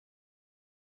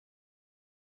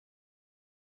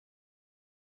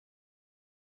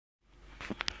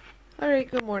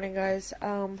Alright, good morning guys.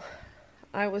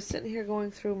 I was sitting here going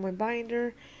through my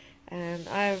binder and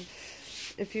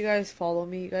if you guys follow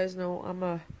me, you guys know I'm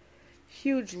a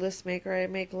huge list maker. I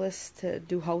make lists to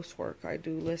do housework. I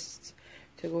do lists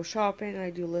to go shopping.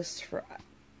 I do lists for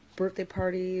birthday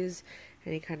parties,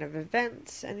 any kind of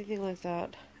events, anything like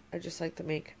that. I just like to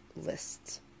make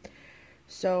lists.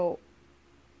 So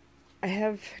I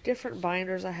have different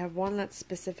binders. I have one that's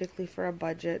specifically for a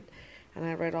budget, and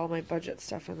I write all my budget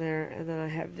stuff in there. And then I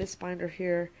have this binder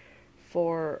here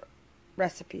for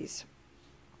recipes.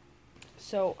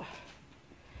 So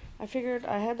I figured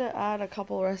I had to add a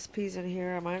couple recipes in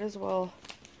here. I might as well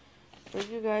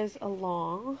bring you guys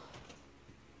along.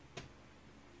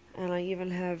 And I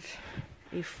even have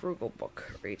a frugal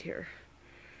book right here,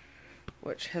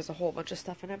 which has a whole bunch of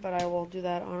stuff in it, but I will do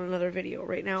that on another video.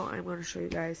 Right now I'm going to show you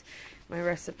guys my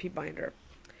recipe binder.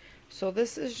 So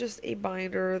this is just a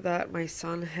binder that my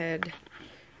son had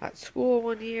at school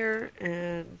one year,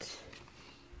 and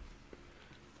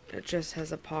it just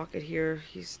has a pocket here.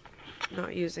 He's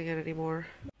not using it anymore.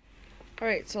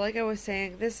 Alright, so like I was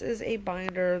saying, this is a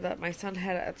binder that my son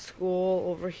had at school.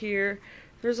 Over here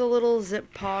there's a little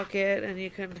zip pocket and you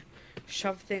can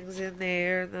shove things in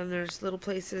there, and then there's little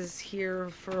places here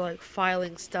for like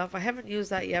filing stuff. I haven't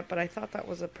used that yet, but I thought that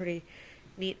was a pretty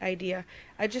neat idea.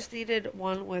 I just needed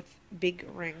one with big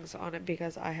rings on it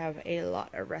because I have a lot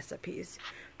of recipes.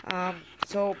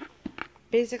 So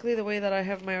basically the way that I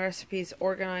have my recipes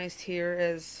organized here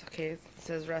is, okay, it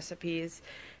says recipes,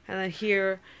 and then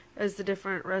here is the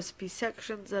different recipe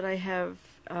sections that I have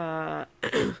I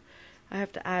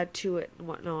have to add to it and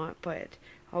whatnot, but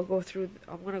I'm going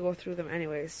to go through them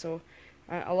anyways. So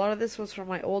a lot of this was from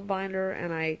my old binder,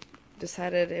 and I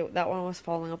decided that one was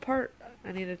falling apart.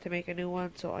 I needed to make a new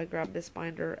one, so I grabbed this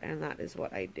binder, and that is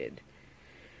what I did.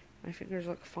 My fingers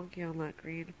look funky on that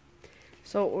green.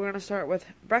 So we're going to start with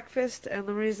breakfast, and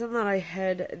the reason that I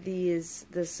had this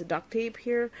duct tape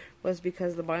here was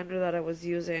because the binder that I was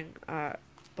using,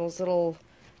 those little,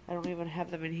 I don't even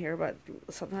have them in here, but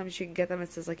sometimes you can get them,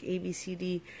 it says like A, B, C,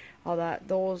 D, all that.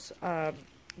 Those,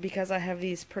 because I have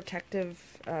these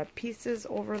protective pieces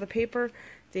over the paper,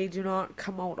 they do not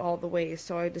come out all the way,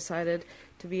 so I decided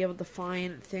to be able to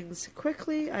find things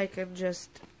quickly. I can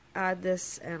just add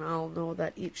this and I'll know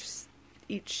that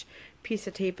each piece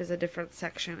of tape is a different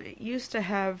section. It used to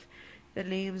have the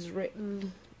names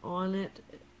written on it.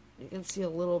 You can see a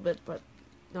little bit, but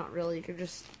not really. You can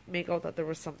just make out that there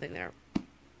was something there.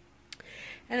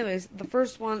 Anyways, the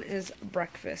first one is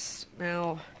breakfast.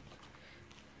 Now,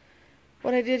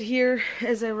 what I did here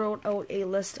is I wrote out a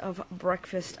list of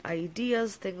breakfast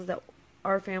ideas, things that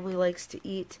our family likes to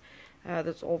eat.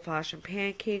 There's old-fashioned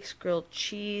pancakes, grilled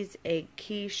cheese, egg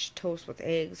quiche, toast with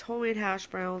eggs, homemade hash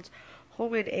browns,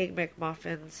 homemade egg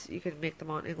McMuffins. You can make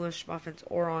them on English muffins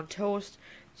or on toast,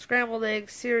 scrambled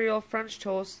eggs, cereal, French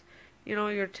toast, you know,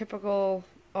 your typical,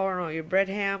 your bread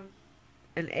ham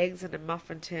and eggs in a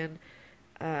muffin tin,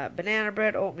 banana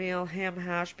bread, oatmeal, ham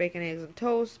hash, bacon, eggs, and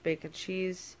toast, bacon,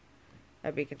 cheese,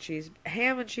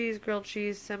 ham and cheese, grilled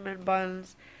cheese, cinnamon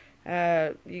buns.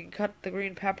 You can cut the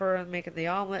green pepper and make it the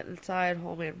omelet inside,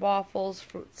 homemade waffles,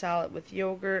 fruit salad with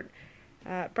yogurt,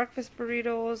 breakfast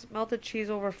burritos, melted cheese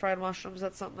over fried mushrooms.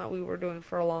 That's something that we were doing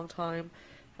for a long time.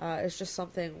 It's just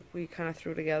something we kind of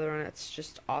threw together, and it's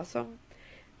just awesome.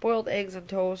 Boiled eggs and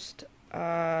toast,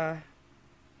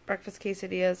 breakfast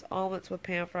quesadillas, omelets with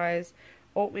pan fries,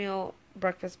 oatmeal,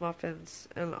 breakfast muffins,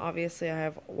 and obviously I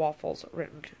have waffles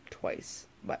written twice.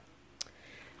 But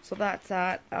so that's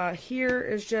that. Here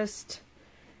is just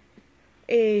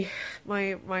my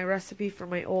recipe for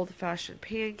my old-fashioned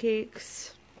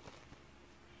pancakes.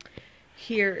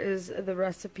 Here is the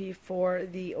recipe for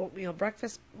the oatmeal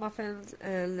breakfast muffins,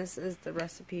 and this is the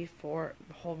recipe for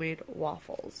homemade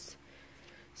waffles.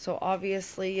 So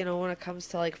obviously, you know, when it comes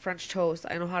to like French toast,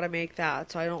 I know how to make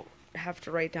that, so I don't have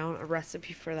to write down a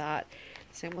recipe for that.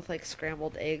 Same with like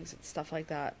scrambled eggs and stuff like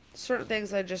that. Certain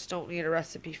things I just don't need a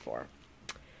recipe for.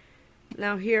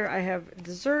 Now here I have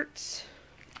desserts,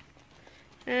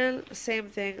 and same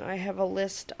thing, I have a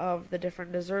list of the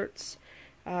different desserts.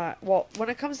 Well, when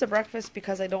it comes to breakfast,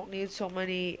 because I don't need so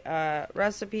many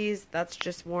recipes, that's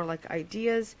just more like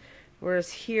ideas.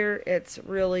 Whereas here, it's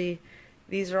really,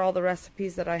 these are all the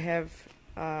recipes that I have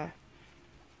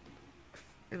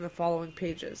in the following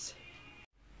pages.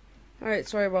 Alright,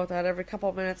 sorry about that. Every couple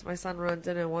of minutes my son runs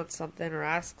in and wants something or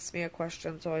asks me a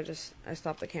question, so I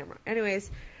stop the camera.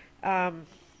 Anyways,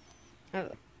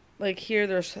 like here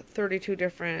there's 32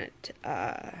 different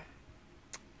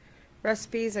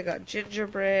recipes. I got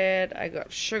gingerbread, I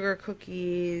got sugar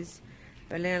cookies,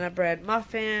 banana bread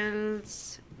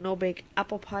muffins, no-bake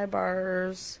apple pie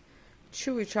bars,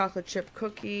 chewy chocolate chip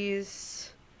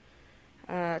cookies,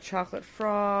 chocolate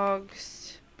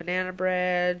frogs, banana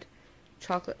bread,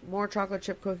 more chocolate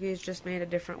chip cookies just made a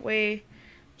different way,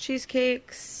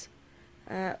 cheesecakes,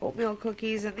 oatmeal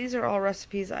cookies, and these are all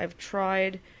recipes I've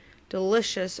tried.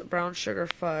 Delicious brown sugar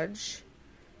fudge,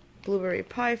 blueberry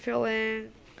pie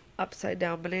filling, upside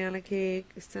down banana cake,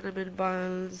 cinnamon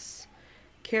buns,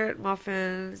 carrot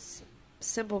muffins,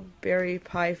 simple berry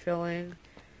pie filling,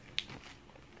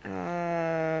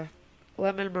 lemon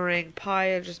meringue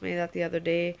pie. I just made that the other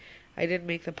day. I didn't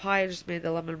make the pie, I just made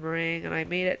the lemon meringue, and I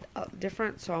made it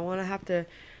different, so I want to have to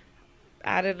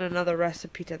add in another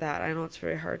recipe to that. I know it's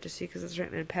very hard to see because it's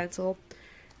written in pencil.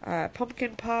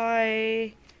 Pumpkin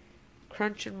pie,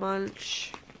 crunch and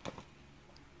munch,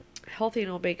 healthy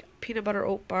no-bake peanut butter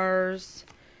oat bars,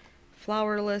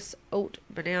 flourless oat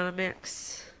banana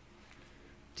mix,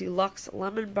 deluxe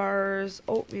lemon bars,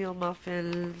 oatmeal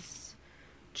muffins,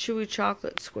 chewy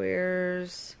chocolate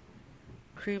squares,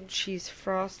 cream cheese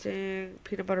frosting,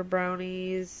 peanut butter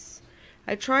brownies.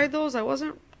 I tried those. I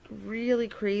wasn't really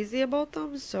crazy about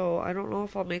them, so I don't know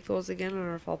if I'll make those again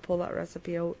or if I'll pull that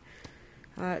recipe out.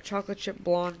 Chocolate chip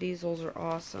blondies, those are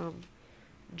awesome.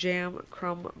 Jam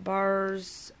crumb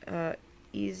bars,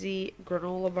 easy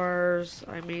granola bars.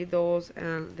 I made those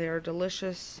and they are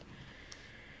delicious.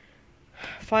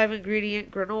 5-ingredient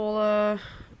granola,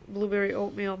 blueberry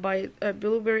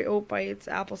oat bites,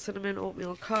 apple cinnamon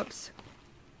oatmeal cups.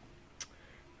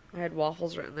 I had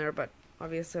waffles written there, but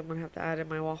obviously I'm gonna have to add in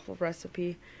my waffle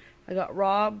recipe. I got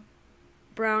raw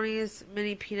brownies,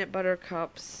 mini peanut butter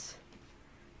cups,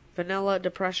 vanilla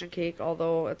depression cake,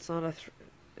 although it's not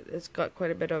it's got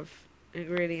quite a bit of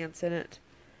ingredients in it,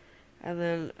 and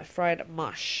then a fried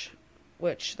mush,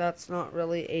 which that's not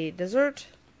really a dessert,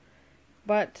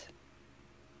 but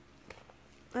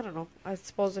I don't know. I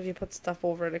suppose if you put stuff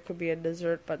over it, it could be a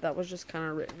dessert, but that was just kind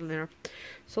of written there.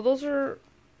 So those are,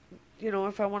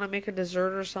 if I want to make a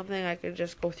dessert or something, I can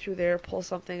just go through there, pull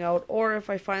something out, or if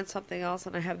I find something else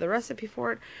and I have the recipe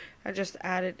for it, I just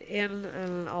add it in,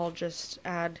 and I'll just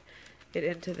add it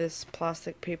into this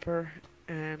plastic paper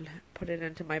and put it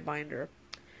into my binder.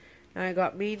 Now I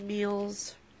got main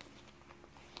meals.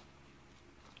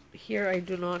 Here I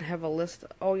do not have a list.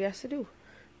 Oh yes I do.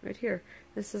 Right here.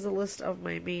 This is a list of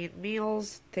my main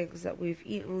meals, things that we've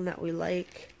eaten that we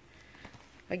like.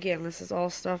 Again, this is all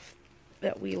stuff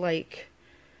that we like.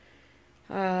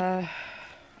 I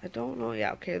don't know.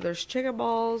 Yeah, okay. There's chicken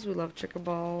balls. We love chicken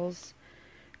balls.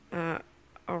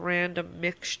 A random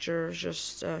mixture,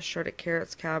 just shredded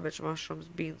carrots, cabbage, mushrooms,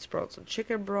 bean sprouts, and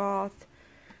chicken broth.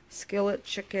 Skillet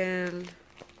chicken.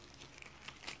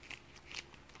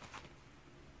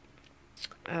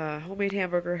 Homemade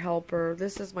hamburger helper.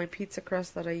 This is my pizza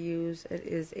crust that I use. It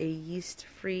is a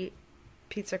yeast-free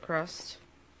pizza crust.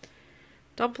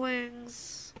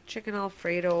 Dumplings, chicken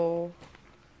alfredo,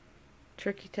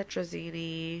 turkey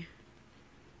tetrazzini,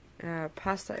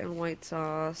 pasta and white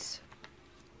sauce,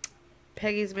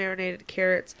 Peggy's marinated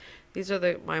carrots. These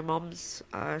are my mom's.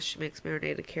 She makes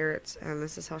marinated carrots, and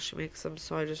this is how she makes them.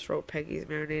 So I just wrote Peggy's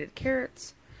marinated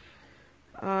carrots.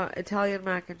 Italian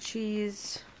mac and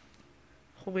cheese.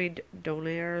 Homemade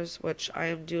donaires, which I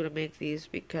am due to make these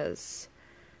because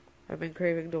I've been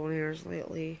craving donaires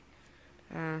lately.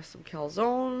 Some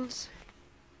calzones,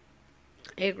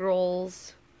 egg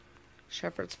rolls,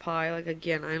 shepherd's pie. Like,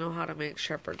 again, I know how to make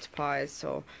shepherd's pies,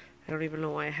 so I don't even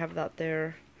know why I have that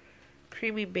there.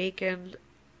 Creamy bacon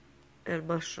and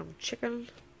mushroom chicken,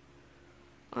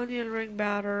 onion ring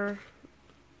batter,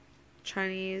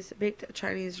 baked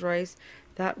Chinese rice.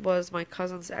 That was my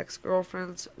cousin's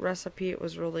ex-girlfriend's recipe. It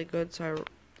was really good, so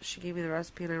she gave me the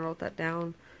recipe and I wrote that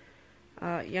down.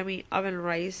 Yummy oven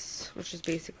rice, which is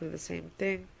basically the same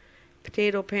thing.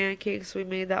 Potato pancakes, we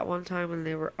made that one time and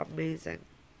they were amazing.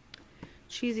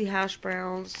 Cheesy hash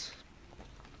browns.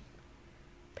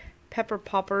 Pepper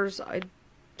poppers. I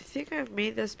think I've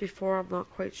made this before, I'm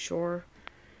not quite sure.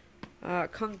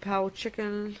 Kung Pao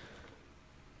chicken.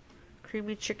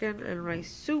 Creamy chicken and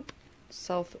rice soup.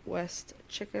 Southwest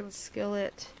chicken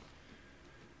skillet.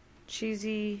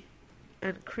 Cheesy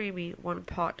and creamy one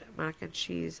pot mac and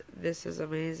cheese. This is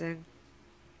amazing.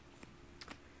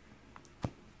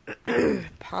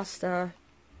 Pasta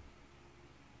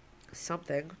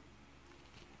something.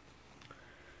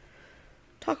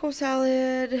 Taco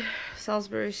salad,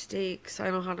 Salisbury steaks. I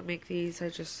know how to make these. I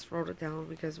just wrote it down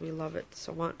because we love it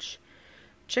so much.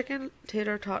 Chicken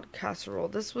tater tot casserole.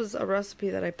 This was a recipe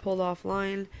that I pulled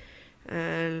offline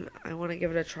and I want to give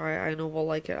it a try. I know we'll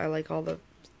like it. I like all the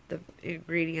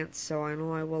ingredients, so I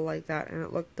know I will like that. And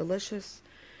it looked delicious.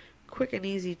 Quick and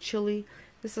easy chili.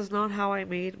 This is not how I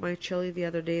made my chili the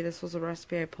other day. This was a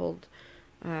recipe I pulled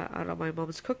out of my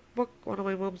mom's cookbook, one of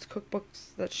my mom's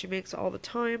cookbooks that she makes all the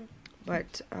time.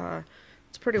 But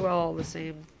it's pretty well all the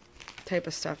same type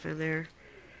of stuff in there.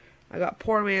 I got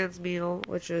poor man's meal,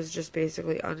 which is just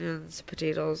basically onions,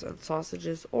 potatoes, and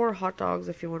sausages, or hot dogs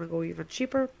if you want to go even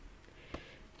cheaper.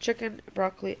 Chicken,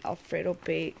 broccoli, Alfredo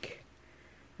bake.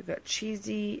 We got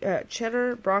cheesy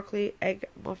cheddar, broccoli, egg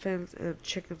muffins, and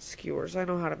chicken skewers. I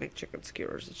know how to make chicken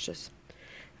skewers. It's just,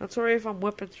 I'm sorry if I'm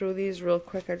whipping through these real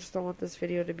quick. I just don't want this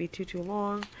video to be too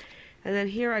long. And then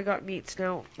here I got meats.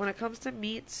 Now, when it comes to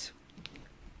meats,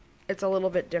 it's a little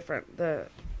bit different. The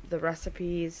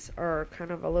recipes are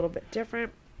kind of a little bit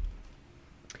different.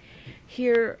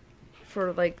 Here,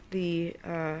 for like the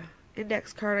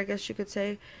index card, I guess you could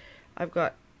say, I've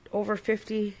got over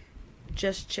 50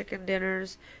 just chicken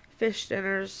dinners, fish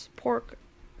dinners, pork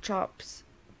chops,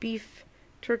 beef,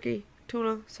 turkey,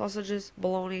 tuna, sausages,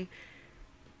 bologna,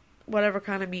 whatever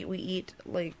kind of meat we eat.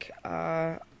 Like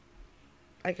I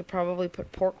could probably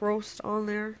put pork roast on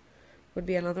there, would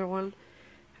be another one.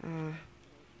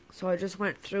 So I just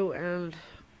went through, and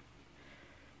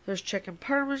there's chicken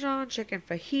parmesan, chicken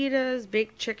fajitas,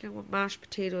 baked chicken with mashed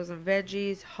potatoes and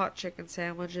veggies, hot chicken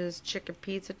sandwiches, chicken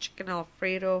pizza, chicken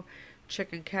alfredo,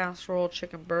 chicken casserole,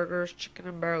 chicken burgers, chicken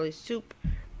and barley soup,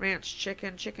 ranch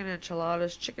chicken, chicken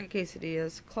enchiladas, chicken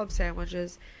quesadillas, club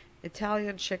sandwiches,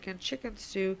 Italian chicken, chicken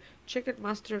stew, chicken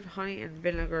mustard, honey, and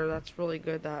vinegar. That's really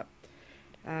good.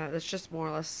 That's just more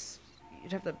or less,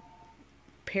 you'd have to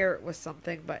pair it with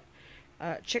something, but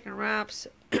chicken wraps,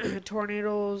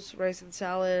 tornadoes, rice and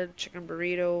salad, chicken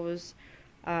burritos,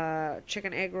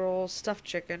 chicken egg rolls, stuffed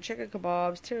chicken, chicken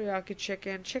kebabs, teriyaki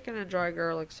chicken, chicken and dry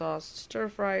garlic sauce, stir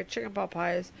fry, chicken pot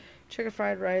pies, chicken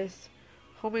fried rice,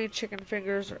 homemade chicken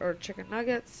fingers or chicken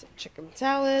nuggets, chicken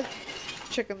salad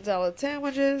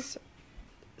sandwiches,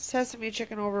 sesame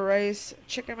chicken over rice,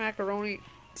 chicken macaroni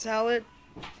salad,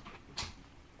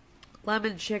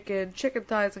 lemon chicken, chicken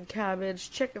thighs and cabbage,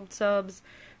 chicken subs,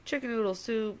 chicken noodle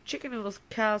soup, chicken noodles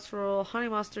casserole, honey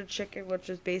mustard chicken, which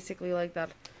is basically like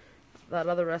that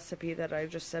other recipe that I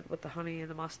just said with the honey and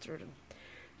the mustard.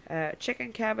 And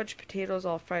chicken, cabbage, potatoes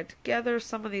all fried together.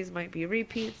 Some of these might be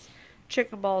repeats.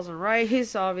 Chicken balls and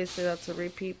rice, obviously that's a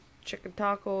repeat. Chicken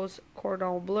tacos,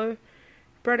 cordon bleu,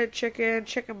 breaded chicken,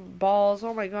 chicken balls.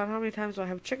 Oh my god, how many times do I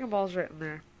have chicken balls written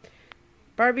there?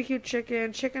 Barbecue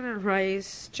chicken, chicken and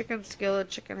rice, chicken skillet,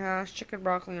 chicken hash, chicken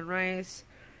broccoli and rice.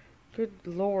 Good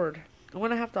lord. I'm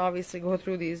going to have to obviously go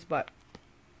through these, but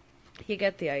you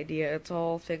get the idea. It's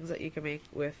all things that you can make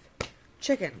with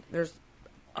chicken. There's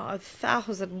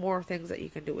 1,000 more things that you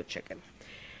can do with chicken.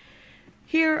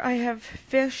 Here I have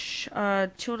fish,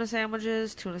 tuna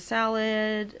sandwiches, tuna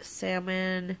salad,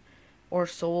 salmon or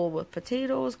sole with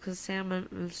potatoes, because salmon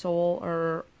and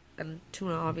sole and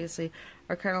tuna obviously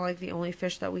are kind of like the only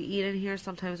fish that we eat in here.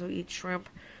 Sometimes we eat shrimp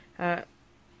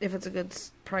if it's a good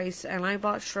price. And I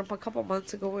bought shrimp a couple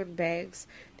months ago in bags.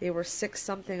 They were $6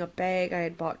 something a bag. I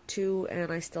had bought 2,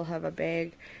 and I still have a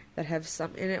bag that have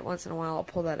some in it. Once in a while I'll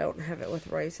pull that out and have it with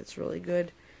rice. It's really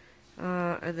good.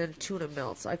 And then tuna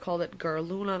melts. I called it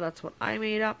garluna. That's what I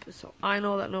made up. So I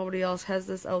know that nobody else has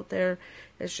this out there.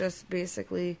 It's just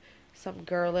basically some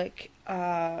garlic,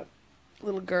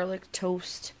 little garlic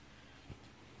toast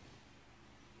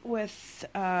with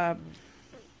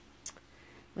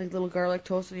like little garlic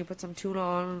toast, and you put some tuna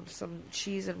on, some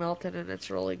cheese, and melt it, and it's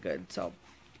really good. So,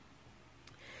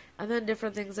 and then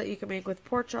different things that you can make with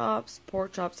pork chops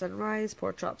and rice,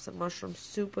 pork chops and mushroom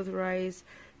soup with rice,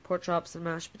 pork chops and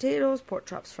mashed potatoes, pork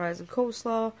chops, fries, and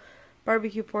coleslaw,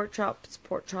 barbecue pork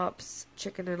chops,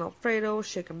 chicken and Alfredo,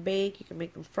 shake and bake. You can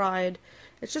make them fried.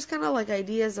 It's just kind of like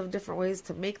ideas of different ways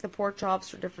to make the pork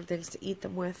chops or different things to eat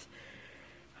them with.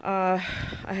 I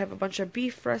have a bunch of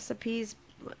beef recipes.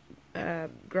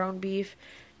 Ground beef.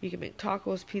 You can make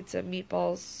tacos, pizza,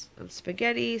 meatballs, and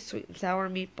spaghetti, sweet and sour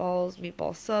meatballs,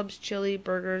 meatball subs, chili,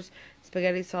 burgers,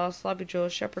 spaghetti sauce, sloppy joe,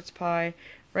 shepherd's pie,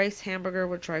 rice hamburger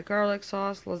with dry garlic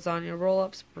sauce, lasagna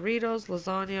roll-ups, burritos,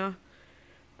 lasagna.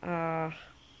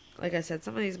 Like I said,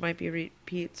 some of these might be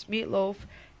repeats. Meatloaf,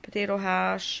 potato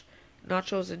hash,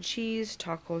 nachos and cheese,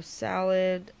 taco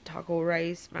salad, taco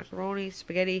rice, macaroni,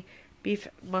 spaghetti, beef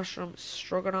mushroom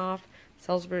stroganoff,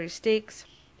 Salisbury steaks,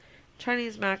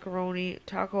 Chinese macaroni,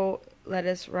 taco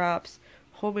lettuce wraps,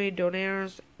 homemade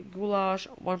donaires, goulash,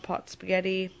 one-pot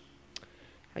spaghetti,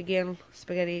 again,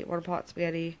 spaghetti, one-pot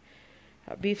spaghetti,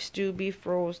 beef stew, beef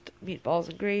roast, meatballs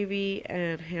and gravy,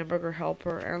 and hamburger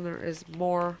helper, and there is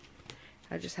more.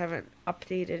 I just haven't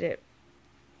updated it.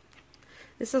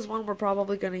 This is one we're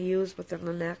probably going to use within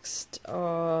the next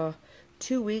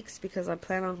 2 weeks because I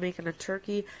plan on making a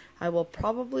turkey. I will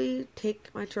probably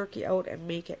take my turkey out and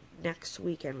make it next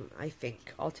weekend, I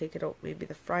think. I'll take it out maybe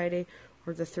the Friday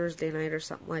or the Thursday night or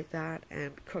something like that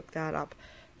and cook that up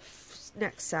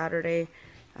next Saturday.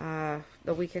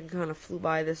 The weekend kind of flew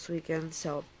by this weekend,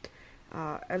 so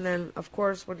and then of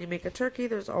course when you make a turkey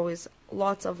there's always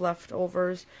lots of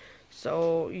leftovers,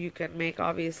 so you can make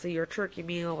obviously your turkey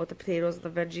meal with the potatoes and the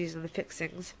veggies and the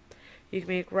fixings. You can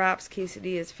make wraps,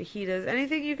 quesadillas, fajitas,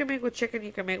 anything you can make with chicken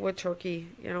you can make with turkey,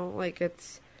 you know, like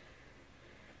it's,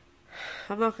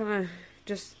 I'm not gonna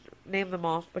just name them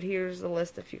off, but here's the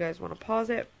list if you guys want to pause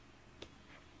it.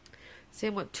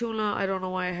 Same with tuna. I don't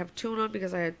know why I have tuna,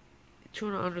 because I had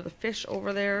tuna under the fish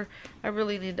over there. I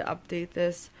really need to update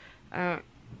this.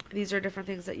 These are different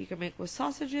things that you can make with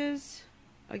sausages.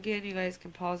 Again, you guys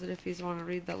can pause it if you want to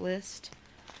read the list.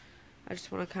 I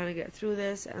just want to kind of get through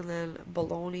this. And then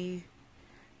bologna.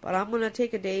 But I'm going to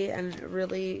take a day and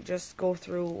really just go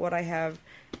through what I have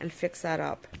and fix that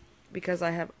up, because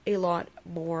I have a lot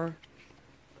more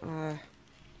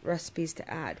recipes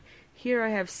to add. Here I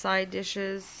have side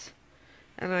dishes,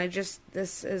 and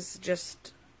this is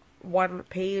just one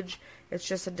page. It's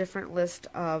just a different list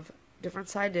of different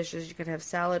side dishes. You can have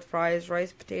salad, fries,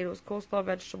 rice, potatoes, coleslaw,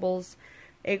 vegetables,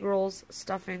 egg rolls,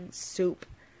 stuffing, soup.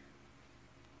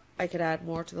 I could add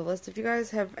more to the list. If you guys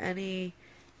have any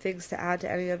things to add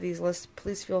to any of these lists,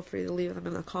 please feel free to leave them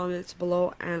in the comments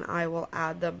below and I will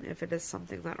add them if it is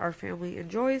something that our family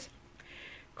enjoys.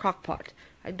 Crock pot.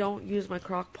 I don't use my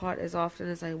crock pot as often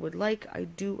as I would like. I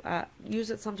do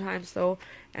use it sometimes though,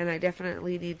 and I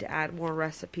definitely need to add more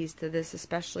recipes to this.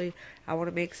 Especially I want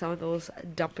to make some of those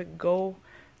dump and go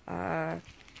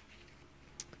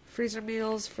freezer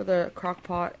meals for the crock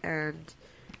pot, and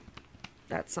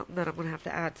that's something that I'm going to have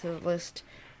to add to the list.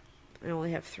 I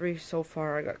only have 3 so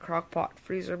far. I got crock pot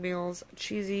freezer meals,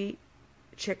 cheesy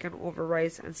chicken over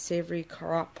rice, and savory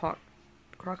crock pot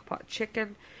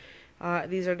chicken.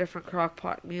 These are different crock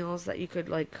pot meals that you could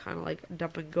kind of like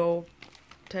dump and go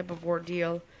type of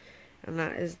ordeal. And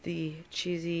that is the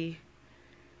cheesy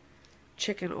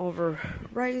chicken over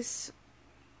rice.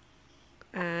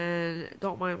 And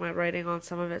don't mind my writing on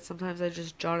some of it. Sometimes I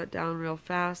just jot it down real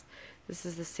fast. This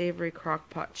is the savory crock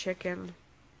pot chicken.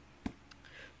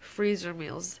 Freezer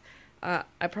meals.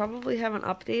 I probably haven't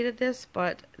updated this,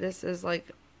 but this is like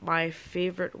my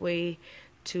favorite way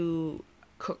to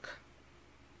cook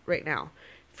right now.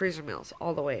 Freezer meals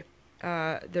all the way.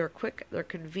 They're quick, they're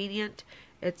convenient.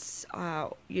 It's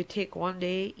you take one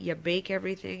day, you bake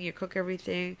everything, you cook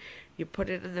everything, you put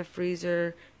it in the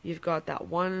freezer. You've got that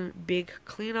one big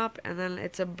cleanup, and then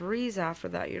it's a breeze after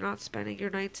that. You're not spending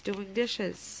your nights doing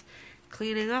dishes,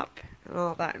 cleaning up and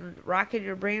all that, and racking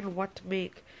your brain what to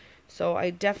make. So I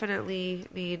definitely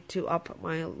need to up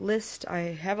my list. I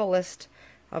have a list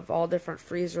of all different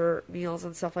freezer meals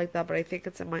and stuff like that, but I think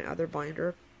it's in my other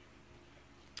binder.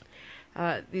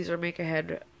 These are make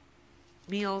ahead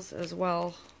meals as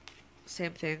well.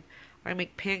 Same thing. I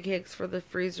make pancakes for the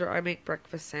freezer. I make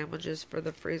breakfast sandwiches for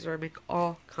the freezer. I make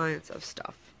all kinds of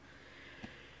stuff.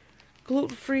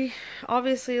 Gluten-free,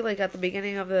 obviously, like at the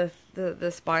beginning of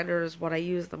this binder is what I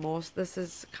use the most. This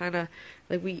is kind of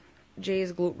like Jay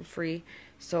is gluten-free,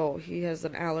 so he has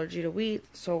an allergy to wheat,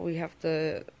 so we have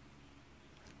to,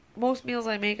 most meals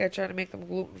I make, I try to make them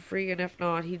gluten-free, and if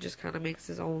not, he just kind of makes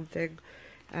his own thing,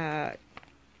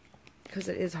 because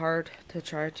it is hard to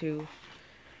try to,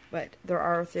 but there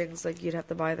are things like you'd have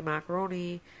to buy the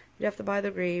macaroni, you'd have to buy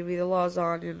the gravy, the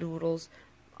lasagna noodles.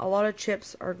 A lot of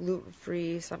chips are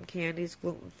gluten-free, some candies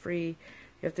gluten-free.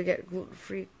 You have to get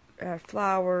gluten-free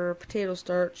flour, potato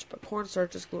starch, but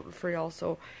cornstarch is gluten-free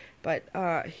also. But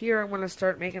here I'm going to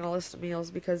start making a list of meals,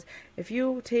 because if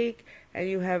you take and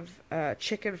you have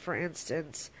chicken, for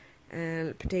instance,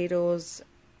 and potatoes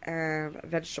and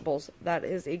vegetables, that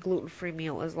is a gluten-free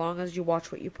meal, as long as you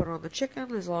watch what you put on the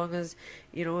chicken. As long as,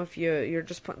 you know, if you're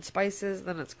just putting spices,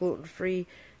 then it's gluten-free.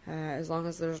 As long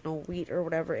as there's no wheat or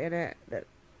whatever in it,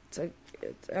 it's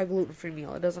a gluten-free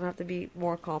meal. It doesn't have to be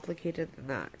more complicated than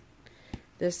that.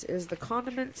 This is the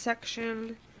condiment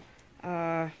section.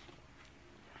 I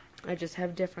just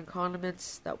have different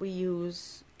condiments that we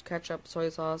use: ketchup, soy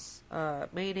sauce,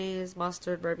 mayonnaise,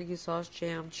 mustard, barbecue sauce,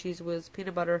 jam, cheese whiz,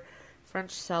 peanut butter,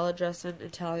 French salad dressing,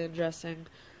 Italian dressing.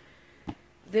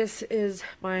 This is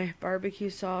my barbecue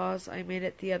sauce. I made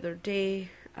it the other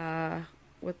day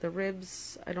with the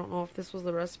ribs. I don't know if this was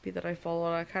the recipe that I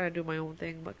followed. I kind of do my own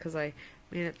thing, but because I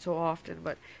made it so often,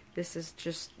 but this is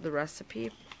just the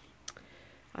recipe.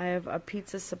 I have a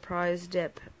pizza surprise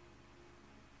dip.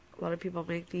 A lot of people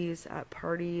make these at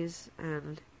parties,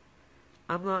 and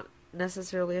I'm not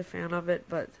necessarily a fan of it,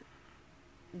 but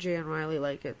Jay and Riley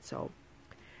like it. So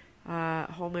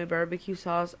homemade barbecue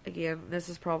sauce. Again, this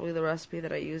is probably the recipe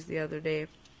that I used the other day.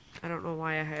 I don't know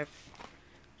why I have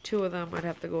two of them. I'd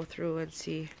have to go through and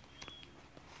see.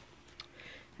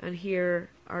 And here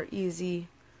are easy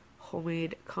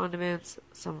homemade condiments,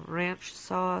 some ranch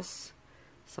sauce,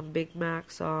 some Big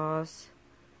Mac sauce,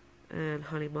 and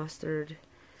honey mustard.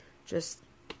 Just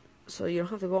so you don't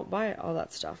have to go out and buy all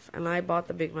that stuff. And I bought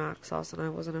the Big Mac sauce and I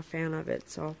wasn't a fan of it,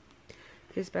 so it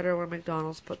tastes better when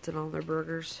McDonald's puts it on their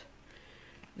burgers.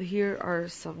 Here are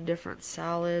some different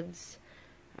salads.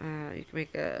 You can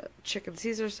make a chicken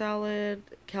Caesar salad,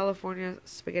 California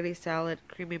spaghetti salad,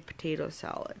 creamy potato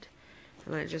salad.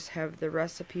 And I just have the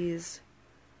recipes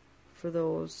for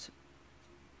those,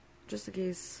 just in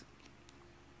case.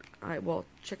 Well,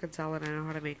 chicken salad, I know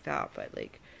how to make that, but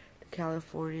like the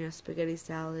California spaghetti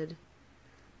salad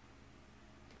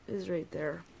is right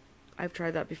there. I've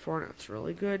tried that before and it's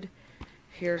really good.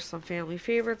 Here's some family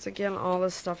favorites. Again, all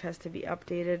this stuff has to be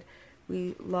updated.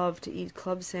 We love to eat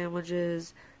club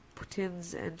sandwiches,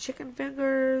 poutines and chicken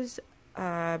fingers,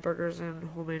 burgers and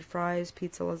homemade fries,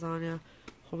 pizza, lasagna,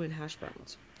 homemade hash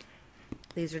browns.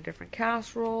 These are different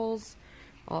casseroles.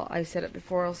 I said it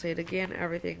before, I'll say it again.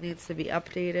 Everything needs to be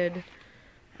updated.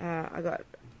 I got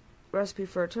recipe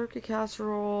for a turkey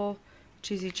casserole,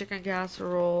 cheesy chicken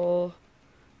casserole,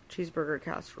 cheeseburger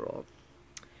casserole.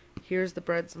 Here's the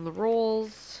breads and the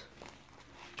rolls.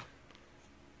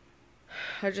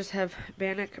 I just have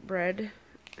bannock bread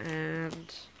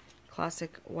and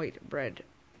classic white bread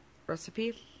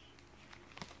recipe.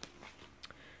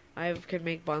 I can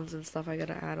make buns and stuff. I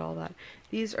gotta add all that.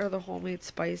 These are the homemade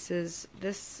spices.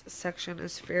 This section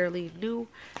is fairly new.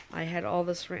 I had all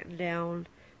this written down.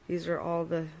 These are all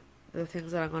the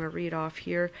things that I'm gonna read off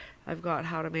here. I've got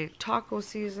how to make taco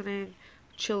seasoning,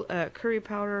 curry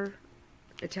powder,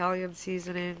 Italian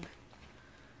seasoning,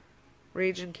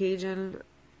 Ragin' Cajun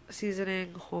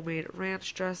seasoning, homemade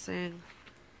ranch dressing,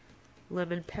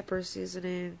 lemon pepper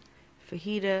seasoning,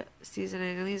 fajita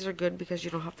seasoning, and these are good because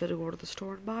you don't have to go to the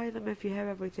store and buy them if you have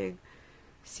everything.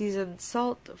 Seasoned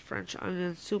salt, French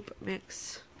onion soup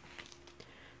mix,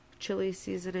 chili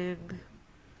seasoning,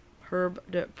 herb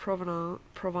de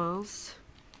Provence,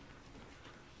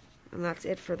 and that's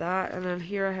it for that. And then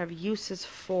here I have uses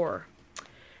for.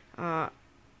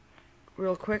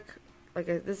 Real quick,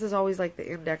 this is always like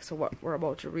the index of what we're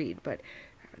about to read, but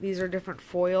these are different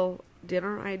foil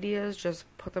dinner ideas. Just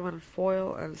put them in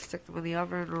foil and stick them in the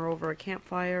oven or over a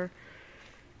campfire.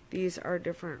 These are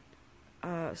different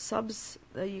subs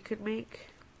that you could make.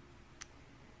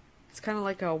 It's kind of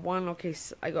like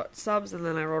I got subs and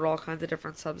then I wrote all kinds of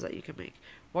different subs that you can make.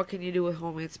 What can you do with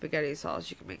homemade spaghetti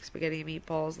sauce? You can make spaghetti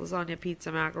meatballs, lasagna,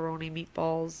 pizza, macaroni,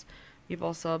 meatballs,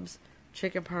 meatball subs,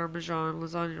 chicken parmesan,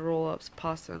 lasagna roll-ups,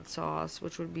 pasta and sauce,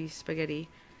 which would be spaghetti.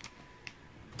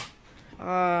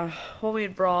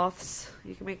 Homemade broths.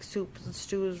 You can make soups and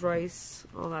stews, rice,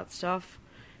 all that stuff.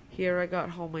 Here I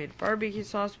got homemade barbecue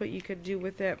sauce, what you can do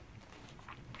with it.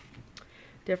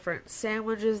 Different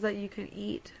sandwiches that you can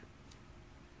eat.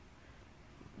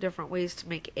 Different ways to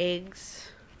make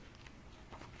eggs.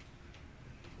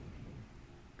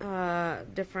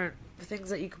 Different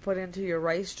things that you can put into your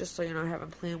rice just so you're not having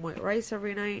plain white rice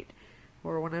every night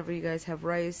or whenever you guys have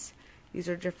rice. These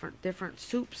are different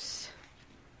soups,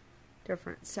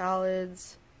 different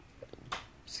salads,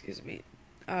 excuse me,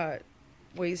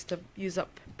 ways to use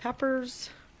up peppers,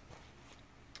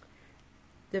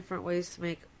 different ways to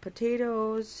make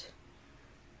potatoes,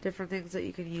 different things that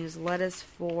you can use lettuce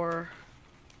for,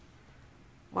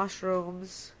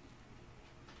 mushrooms,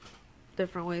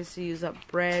 different ways to use up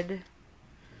bread.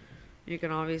 You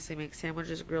can obviously make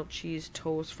sandwiches, grilled cheese,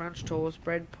 toast, French toast,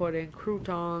 bread pudding,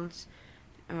 croutons.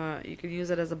 You can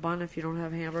use it as a bun if you don't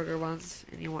have hamburger buns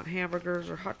and you want hamburgers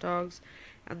or hot dogs.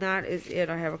 And that is it.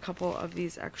 I have a couple of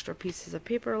these extra pieces of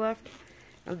paper left.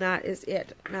 And that is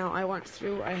it. Now I went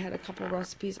through, I had a couple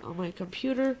recipes on my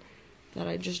computer that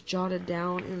I just jotted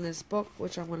down in this book,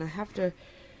 which I'm going to have to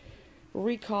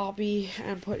recopy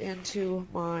and put into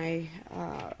my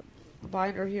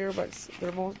binder here. But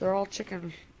they're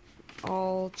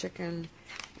all chicken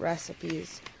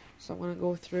recipes. So I'm going to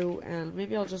go through and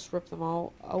maybe I'll just rip them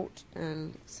all out,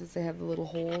 and since they have the little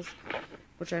holes,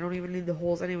 which I don't even need the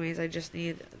holes anyways, I just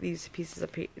need these pieces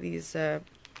of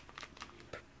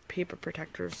paper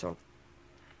protectors. So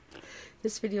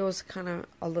this video is kind of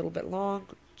a little bit long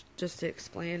just to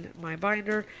explain my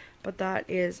binder, but that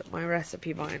is my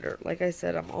recipe binder. Like I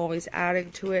said, I'm always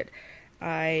adding to it.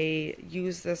 I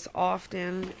use this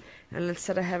often, and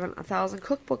instead of having 1,000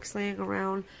 cookbooks laying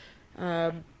around,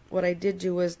 what I did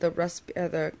do is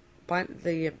the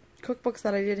cookbooks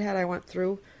that I did had, I went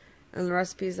through, and the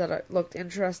recipes that looked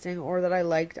interesting or that I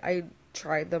liked, I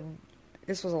tried them.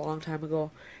 This was a long time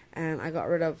ago, and I got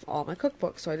rid of all my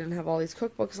cookbooks, so I didn't have all these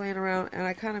cookbooks laying around, and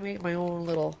I kind of made my own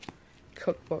little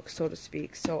cookbook, so to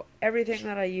speak. So everything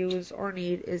that I use or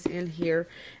need is in here.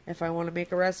 If I want to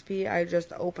make a recipe, I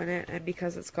just open it, and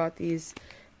because it's got these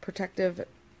protective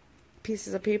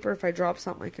pieces of paper, if I drop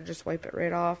something, I can just wipe it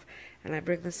right off. And I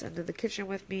bring this into the kitchen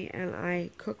with me, and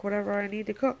I cook whatever I need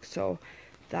to cook. So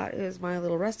that is my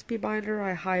little recipe binder.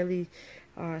 I highly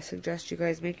suggest you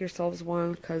guys make yourselves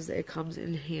one, because it comes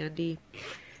in handy.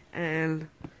 And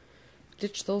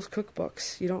ditch those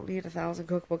cookbooks. You don't need 1,000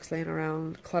 cookbooks laying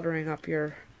around cluttering up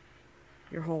your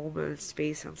home and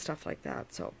space and stuff like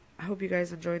that. So I hope you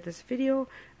guys enjoyed this video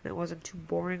and it wasn't too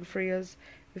boring for you.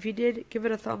 If you did, give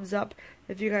it a thumbs up.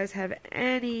 If you guys have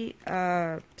any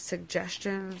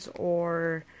suggestions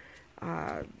or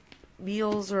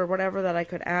meals or whatever that I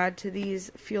could add to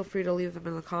these, feel free to leave them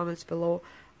in the comments below.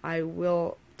 I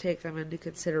will take them into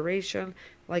consideration.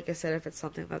 Like I said, if it's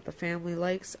something that the family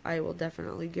likes, I will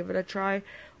definitely give it a try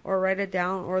or write it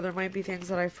down, or there might be things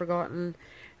that I've forgotten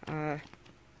that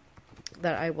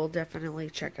I will definitely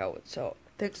check out. So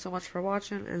thanks so much for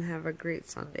watching, and have a great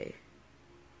Sunday.